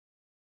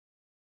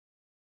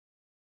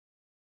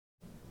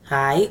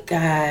Hi,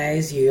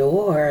 guys.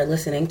 You're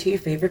listening to your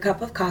favorite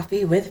cup of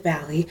coffee with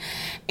Valley,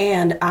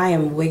 and I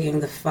am wigging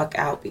the fuck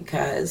out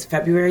because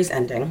February's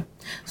ending,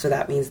 so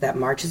that means that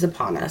March is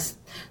upon us.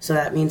 So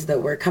that means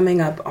that we're coming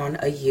up on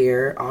a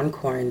year on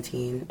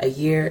quarantine, a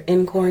year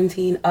in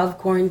quarantine, of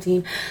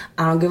quarantine.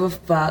 I don't give a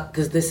fuck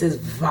because this is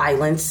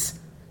violence.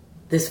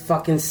 This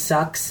fucking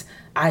sucks.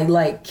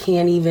 I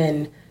can't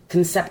even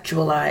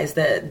conceptualize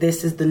that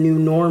this is the new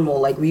normal.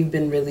 Like, we've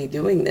been really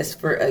doing this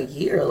for a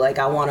year. Like,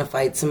 I want to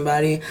fight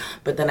somebody,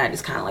 but then I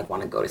just kind of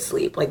want to go to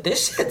sleep. Like,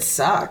 this shit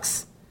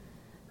sucks.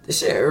 This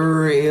shit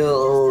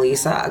really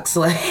sucks.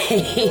 Like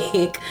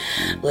I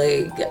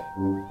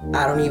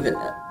don't even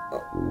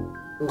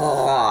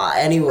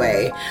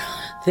anyway,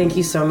 thank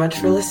you so much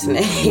for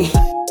listening.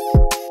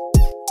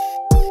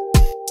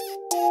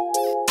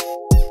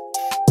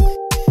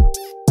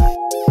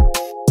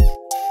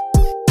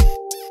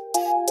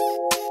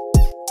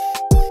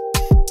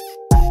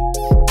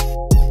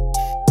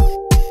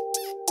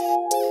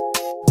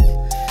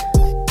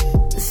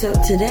 So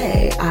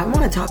today, I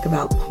want to talk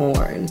about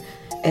porn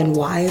and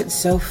why it's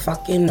so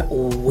fucking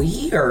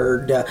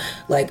weird.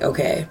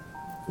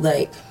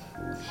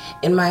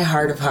 In my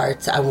heart of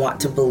hearts, I want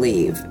to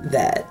believe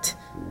that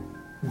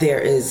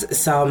there is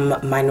some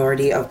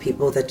minority of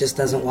people that just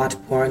doesn't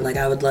watch porn. Like,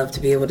 I would love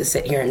to be able to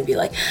sit here and be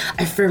like,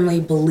 I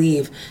firmly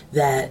believe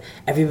that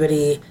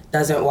everybody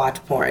doesn't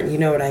watch porn. You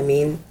know what I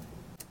mean?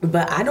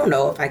 But I don't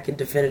know if I could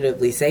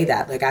definitively say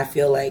that. Like, I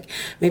feel like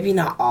maybe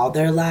not all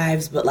their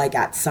lives, but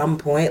at some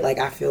point,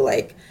 I feel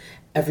like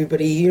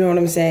everybody, you know what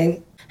I'm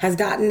saying, has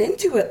gotten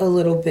into it a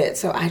little bit.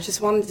 So I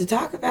just wanted to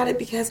talk about it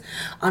because,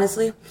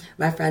 honestly,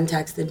 my friend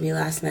texted me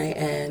last night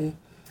and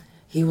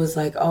he was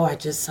like, oh, I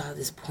just saw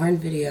this porn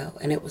video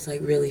and it was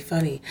really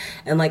funny.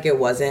 And it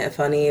wasn't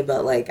funny,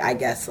 but I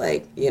guess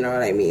you know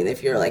what I mean?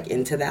 If you're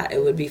into that,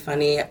 it would be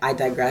funny. I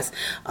digress.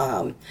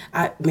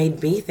 It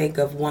made me think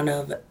of one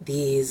of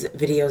these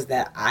videos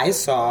that I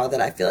saw that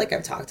I feel like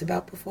I've talked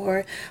about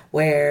before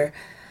where,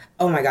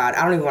 oh my God,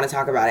 I don't even want to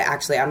talk about it.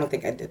 Actually, I don't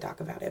think I did talk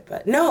about it,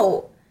 but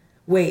no.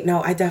 Wait,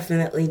 no, I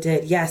definitely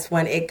did. Yes,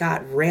 when it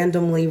got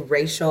randomly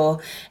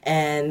racial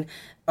and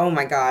oh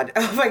my God.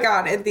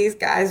 And these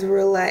guys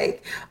were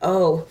like,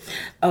 oh,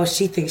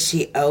 she thinks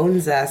she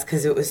owns us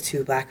because it was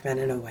two black men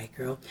and a white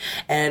girl.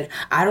 And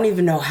I don't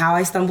even know how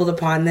I stumbled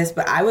upon this,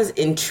 but I was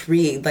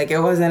intrigued. It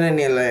wasn't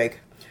any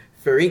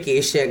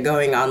freaky shit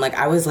going on.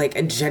 I was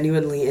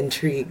genuinely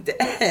intrigued.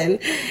 And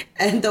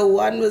the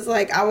one was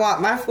like, I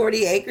want my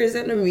 40 acres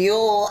and a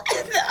mule.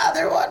 And the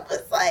other one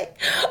was like,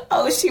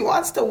 oh, she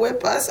wants to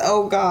whip us.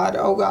 Oh God.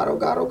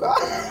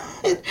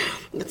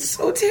 It's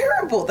so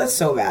terrible. That's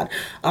so bad.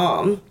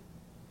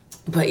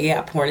 But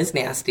yeah, porn is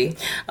nasty.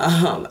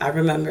 I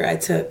remember I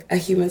took a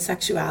human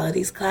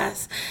sexualities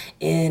class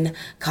in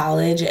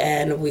college,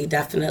 and we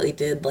definitely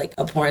did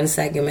a porn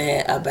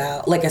segment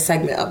about a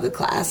segment of the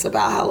class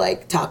about how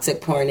toxic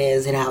porn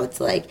is and how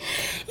it's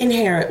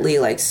inherently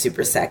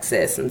super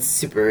sexist and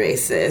super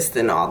racist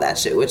and all that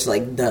shit, which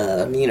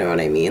duh, you know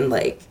what I mean?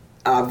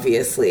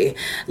 Obviously,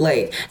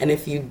 and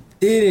if you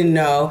didn't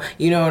know,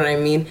 you know what I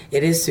mean,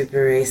 it is super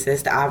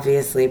racist,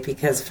 obviously,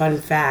 because fun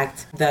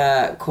fact,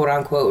 the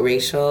quote-unquote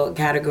racial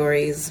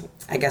categories,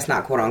 I guess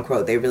not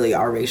quote-unquote, they really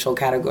are racial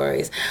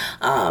categories.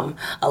 A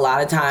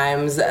lot of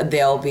times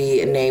they'll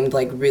be named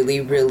really,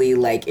 really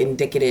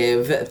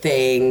indicative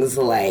things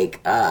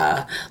like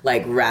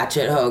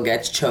ratchet hoe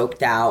gets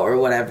choked out or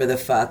whatever the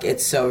fuck.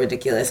 It's so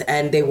ridiculous.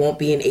 And they won't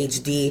be in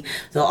HD.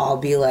 They'll all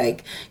be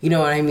you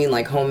know what I mean,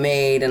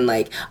 homemade, and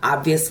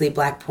obviously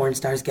black porn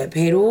stars get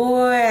paid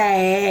way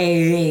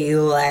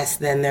less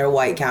than their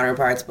white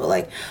counterparts,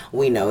 but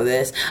we know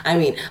this. I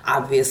mean,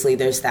 obviously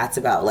there's stats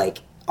about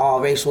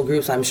all racial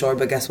groups, I'm sure,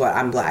 but guess what?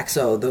 I'm black,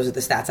 so those are the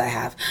stats I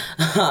have.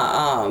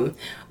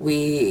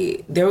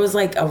 There was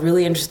a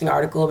really interesting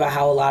article about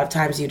how a lot of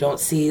times you don't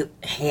see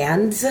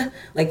hands,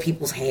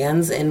 people's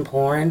hands in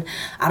porn.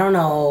 I don't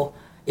know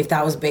if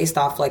that was based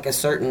off a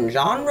certain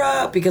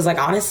genre, because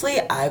honestly,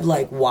 I've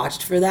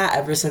watched for that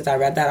ever since I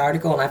read that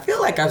article, and I feel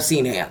I've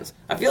seen hands.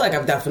 I feel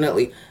I've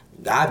definitely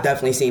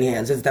seen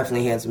hands. It's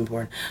definitely hands in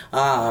porn.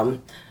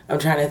 I'm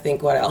trying to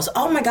think what else.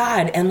 Oh my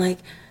God, and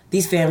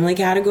these family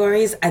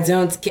categories,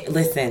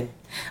 listen,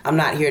 I'm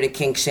not here to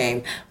kink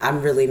shame.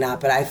 I'm really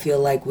not, but I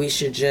feel we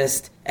should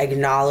just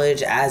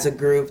acknowledge as a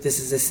group, this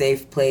is a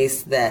safe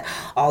place, that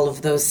all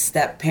of those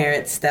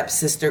step-parent,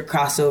 step-sister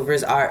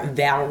crossovers are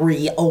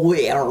very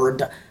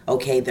weird.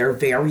 Okay, they're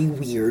very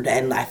weird,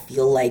 and I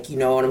feel you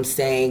know what I'm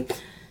saying,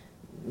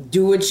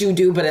 do what you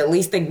do, but at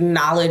least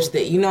acknowledge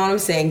that, you know what I'm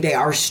saying, they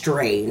are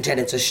strange, and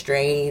it's a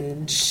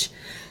strange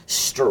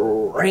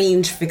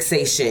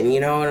fixation, you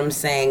know what I'm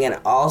saying? And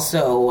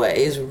also what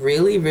is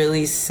really,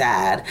 really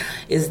sad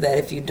is that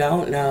if you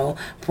don't know,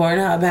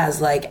 Pornhub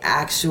has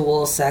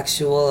actual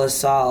sexual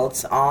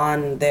assaults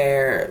on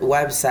their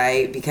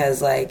website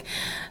because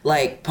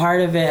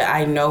part of it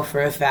I know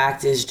for a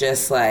fact is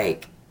just I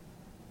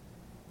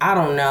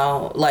don't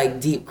know,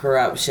 deep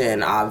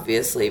corruption,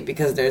 obviously,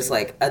 because there's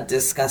a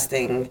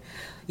disgusting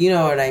you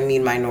know what I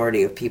mean,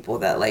 minority of people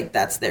that like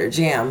that's their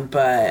jam.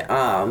 But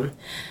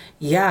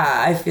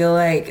yeah, I feel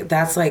like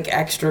that's like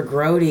extra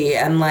grody.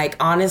 And like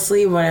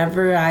honestly,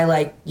 whenever I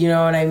like, you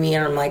know what I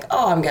mean, I'm like,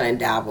 oh, I'm gonna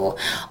dabble.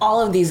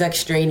 All of these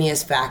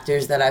extraneous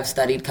factors that I've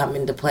studied come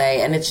into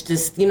play, and it's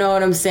just, you know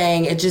what I'm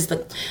saying? It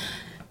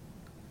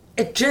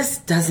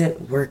just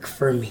doesn't work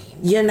for me,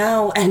 you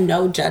know, and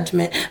no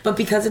judgment. But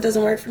because it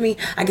doesn't work for me,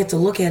 I get to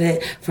look at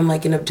it from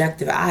like an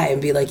objective eye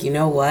and be like, you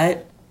know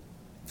what?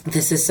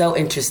 This is so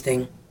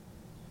interesting.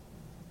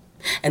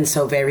 And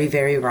so very,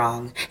 very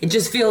wrong. It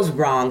just feels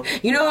wrong.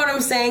 You know what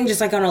I'm saying?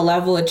 Just like on a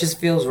level, it just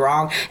feels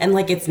wrong. And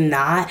like it's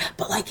not,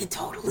 but like it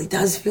totally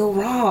does feel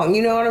wrong.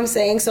 You know what I'm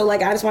saying? So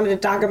like I just wanted to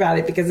talk about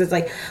it because it's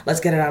like, let's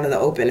get it out in the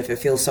open if it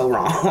feels so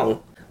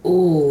wrong.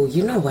 Ooh,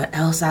 you know what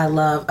else I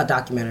love? A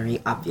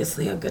documentary,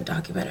 obviously a good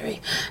documentary.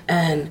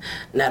 And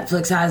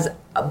Netflix has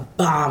a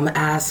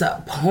bomb-ass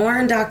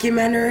porn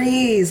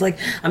documentaries. Like,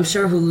 I'm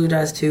sure Hulu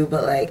does too,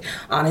 but like,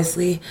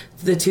 honestly,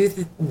 the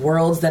two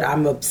worlds that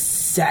I'm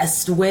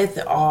obsessed with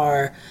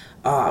are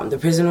the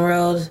prison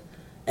world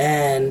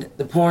and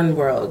the porn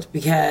world,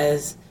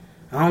 because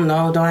I don't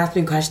know, don't ask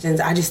me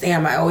questions. I just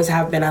am. I always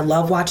have been. I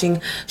love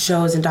watching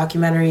shows and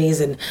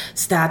documentaries and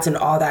stats and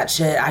all that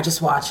shit. I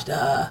just watched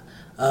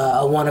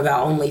one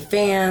about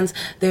OnlyFans.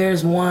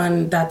 There's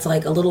one that's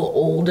like a little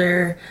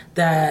older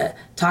that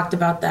talked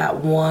about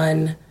that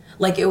one.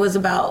 Like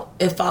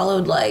it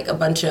followed like a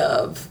bunch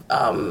of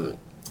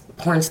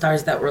porn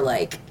stars that were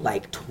like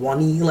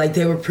 20, like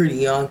they were pretty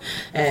young,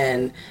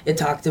 and it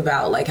talked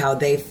about like how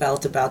they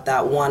felt about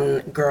that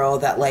one girl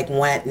that like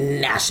went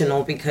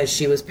national because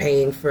she was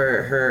paying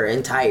for her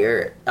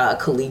entire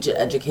collegiate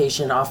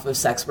education off of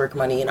sex work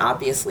money. And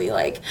obviously,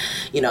 like,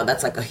 you know,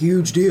 that's like a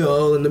huge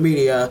deal in the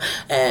media,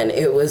 and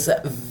it was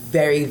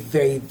very,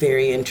 very,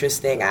 very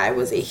interesting. I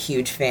was a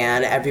huge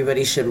fan.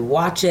 Everybody should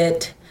watch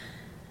it.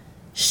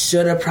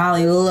 Should have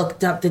probably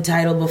looked up the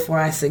title before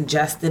I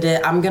suggested it.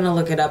 I'm going to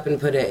look it up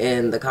and put it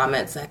in the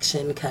comment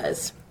section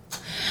because,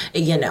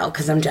 you know,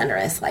 because I'm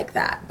generous like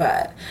that.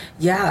 But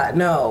yeah,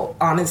 no,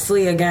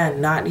 honestly,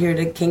 again, not here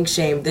to kink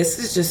shame. This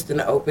is just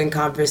an open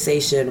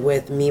conversation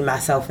with me,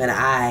 myself, and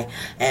I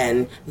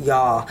and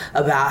y'all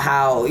about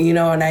how, you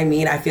know what I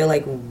mean? I feel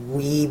like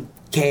we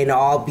can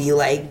all be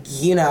like,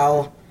 you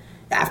know,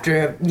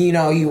 after, you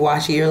know, you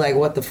watch it, you're like,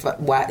 what the fuck?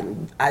 What?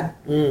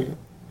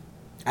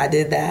 I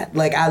did that.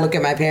 Like, I look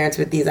at my parents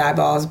with these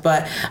eyeballs,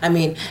 but I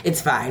mean,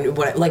 it's fine.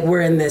 Like,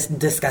 we're in this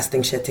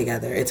disgusting shit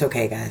together. It's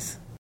okay, guys.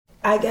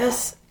 I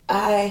guess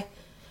I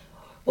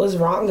was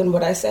wrong in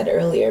what I said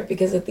earlier,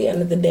 because at the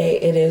end of the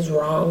day, it is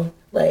wrong.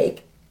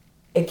 Like,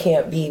 it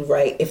can't be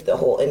right if the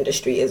whole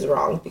industry is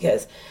wrong,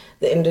 because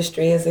the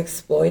industry is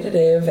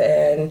exploitative,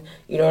 and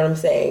you know what I'm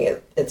saying?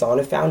 It's on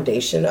a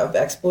foundation of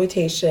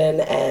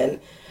exploitation, and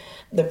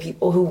the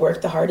people who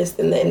work the hardest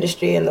in the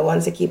industry and the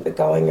ones that keep it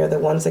going are the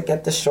ones that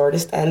get the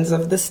shortest ends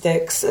of the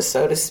sticks,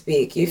 so to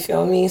speak. You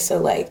feel me? So,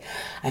 like,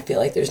 I feel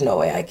like there's no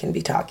way I can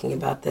be talking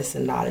about this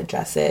and not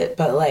address it.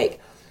 But,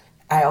 like,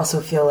 I also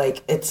feel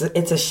like it's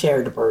a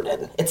shared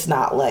burden. It's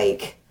not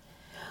like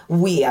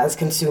we as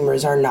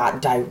consumers are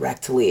not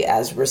directly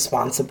as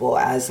responsible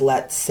as,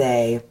 let's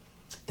say,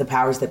 the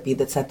powers that be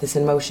that set this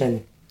in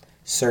motion.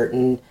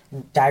 Certain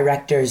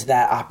directors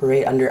that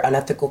operate under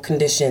unethical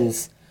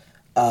conditions,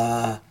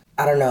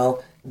 I don't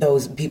know,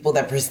 those people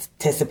that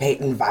participate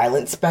in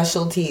violent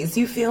specialties.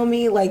 You feel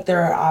me? Like,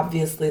 there are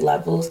obviously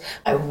levels.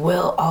 I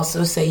will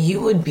also say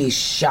you would be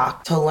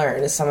shocked to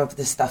learn some of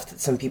the stuff that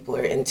some people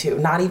are into.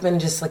 Not even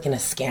just like in a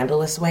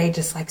scandalous way,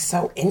 just like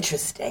so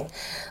interesting.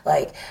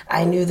 Like,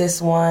 I knew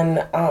this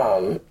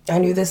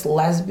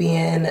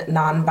lesbian,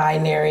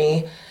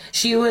 non-binary.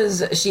 She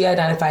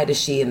identified as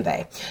she and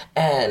they.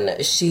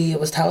 And she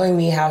was telling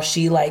me how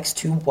she likes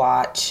to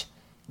watch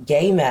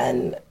gay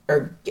men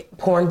or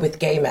porn with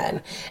gay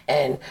men,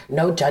 and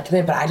no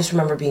judgment, but I just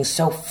remember being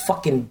so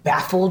fucking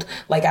baffled.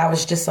 Like, I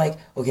was just like,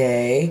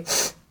 okay,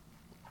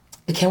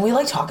 can we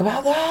like talk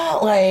about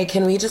that? Like,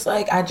 can we just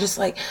like, I just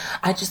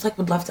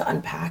would love to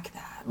unpack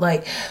that.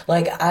 Like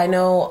I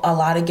know a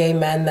lot of gay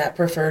men that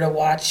prefer to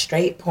watch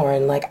straight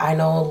porn. Like, I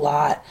know a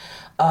lot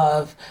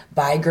of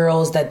bi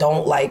girls that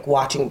don't like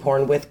watching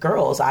porn with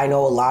girls. I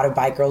know a lot of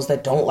bi girls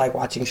that don't like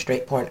watching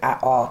straight porn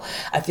at all.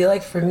 I feel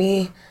like for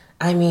me,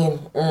 I mean,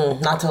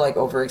 not to like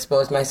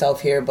overexpose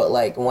myself here, but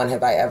like, when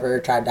have I ever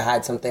tried to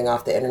hide something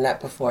off the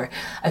internet before?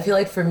 I feel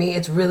like for me,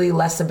 it's really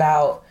less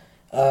about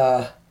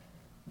the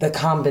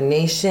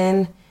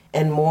combination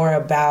and more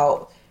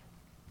about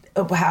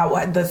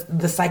how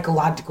the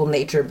psychological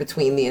nature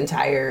between the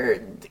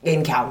entire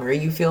encounter.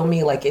 You feel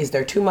me? Like, is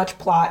there too much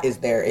plot? Is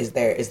there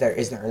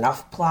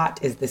enough plot?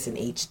 Is this an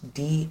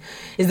HD?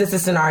 Is this a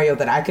scenario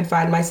that I could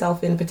find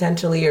myself in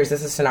potentially? Or is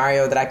this a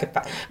scenario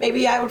that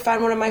maybe I would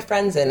find one of my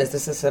friends in? Is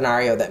this a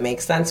scenario that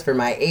makes sense for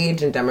my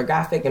age and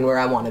demographic and where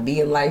I want to be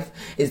in life?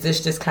 Is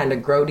this just kind of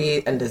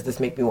grody? And does this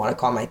make me want to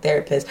call my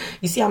therapist?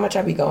 You see how much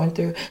I be going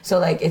through? So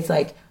like, it's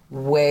like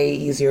way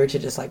easier to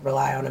just like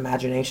rely on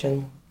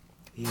imagination.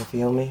 You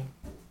feel me?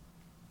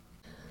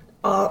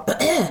 all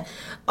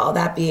all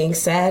that being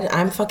said,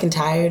 I'm fucking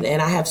tired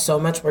and I have so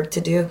much work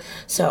to do.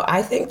 So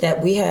I think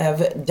that we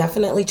have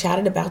definitely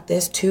chatted about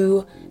this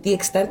to the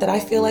extent that I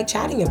feel like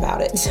chatting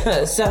about it.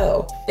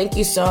 So thank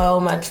you so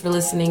much for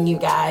listening, you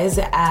guys.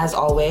 As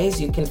always,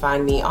 you can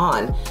find me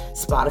on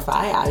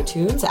Spotify,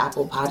 iTunes,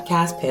 Apple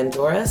Podcasts,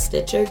 Pandora,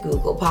 Stitcher,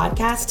 Google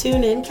Podcasts,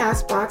 TuneIn,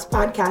 CastBox,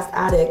 Podcast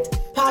Addict,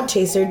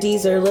 Podchaser,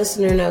 Deezer,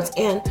 Listener Notes,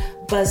 and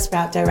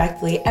Buzzsprout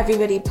directly.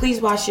 Everybody,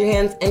 please wash your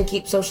hands and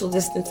keep social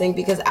distancing,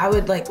 because I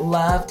would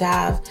love to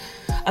have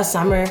a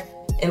summer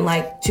in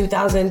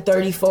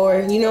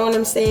 2034. You know what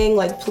I'm saying?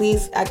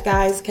 Please,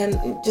 guys,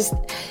 can just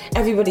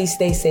everybody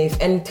stay safe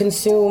and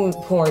consume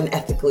porn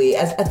ethically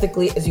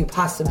as you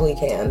possibly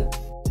can.